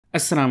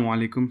Assalamu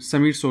alaikum,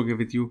 Samir Soge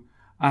with you.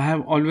 I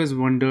have always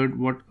wondered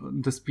what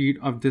the speed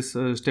of this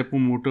stepper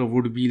motor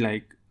would be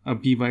like a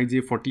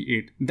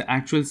BYJ48, the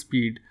actual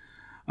speed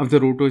of the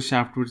rotor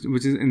shaft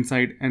which is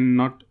inside and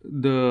not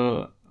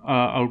the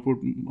output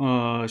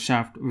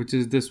shaft, which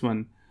is this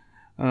one.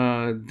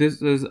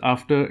 This is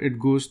after it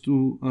goes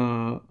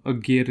to a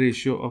gear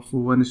ratio of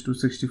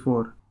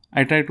 1:64.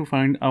 I tried to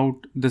find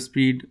out the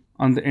speed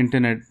on the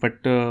internet,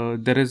 but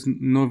there is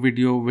no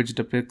video which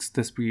depicts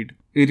the speed.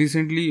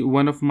 Recently,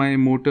 one of my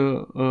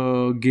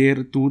motor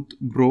gear tooth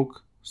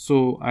broke,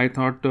 so I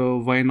thought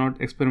why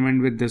not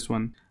experiment with this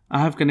one.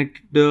 I have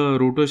connected the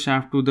rotor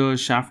shaft to the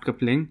shaft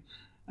coupling,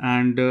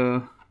 and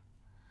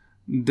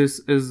this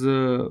is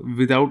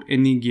without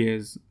any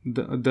gears,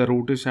 the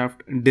rotor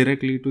shaft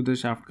directly to the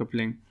shaft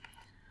coupling.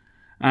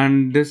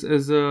 And this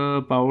is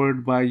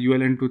powered by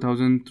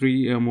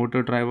ULN2003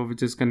 motor driver,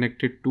 which is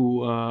connected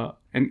to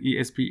an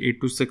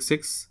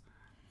ESP8266.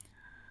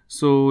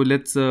 So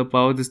let's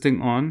power this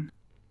thing on.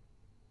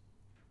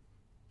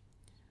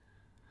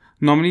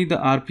 Normally the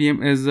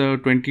RPM is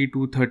 20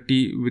 to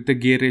 30 with a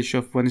gear ratio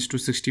of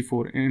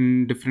 1:64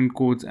 in different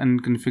codes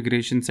and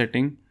configuration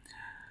setting.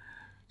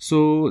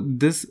 So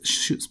this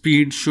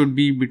speed should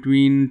be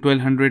between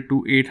 1200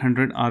 to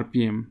 800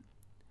 RPM.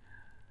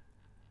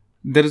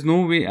 There is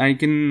no way I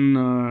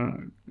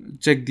can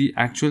check the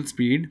actual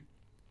speed,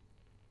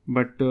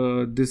 but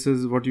this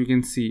is what you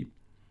can see.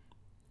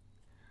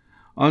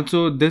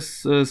 Also,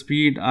 this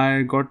speed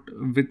I got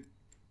with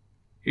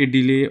a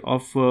delay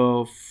of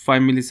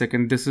 5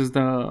 milliseconds. This is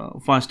the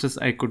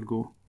fastest I could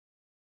go.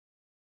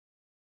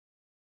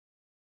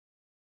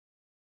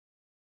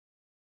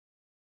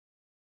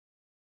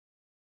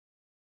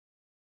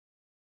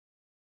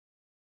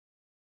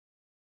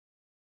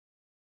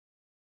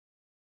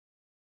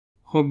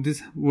 Hope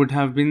this would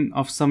have been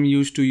of some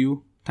use to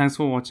you. Thanks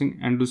for watching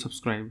and do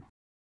subscribe.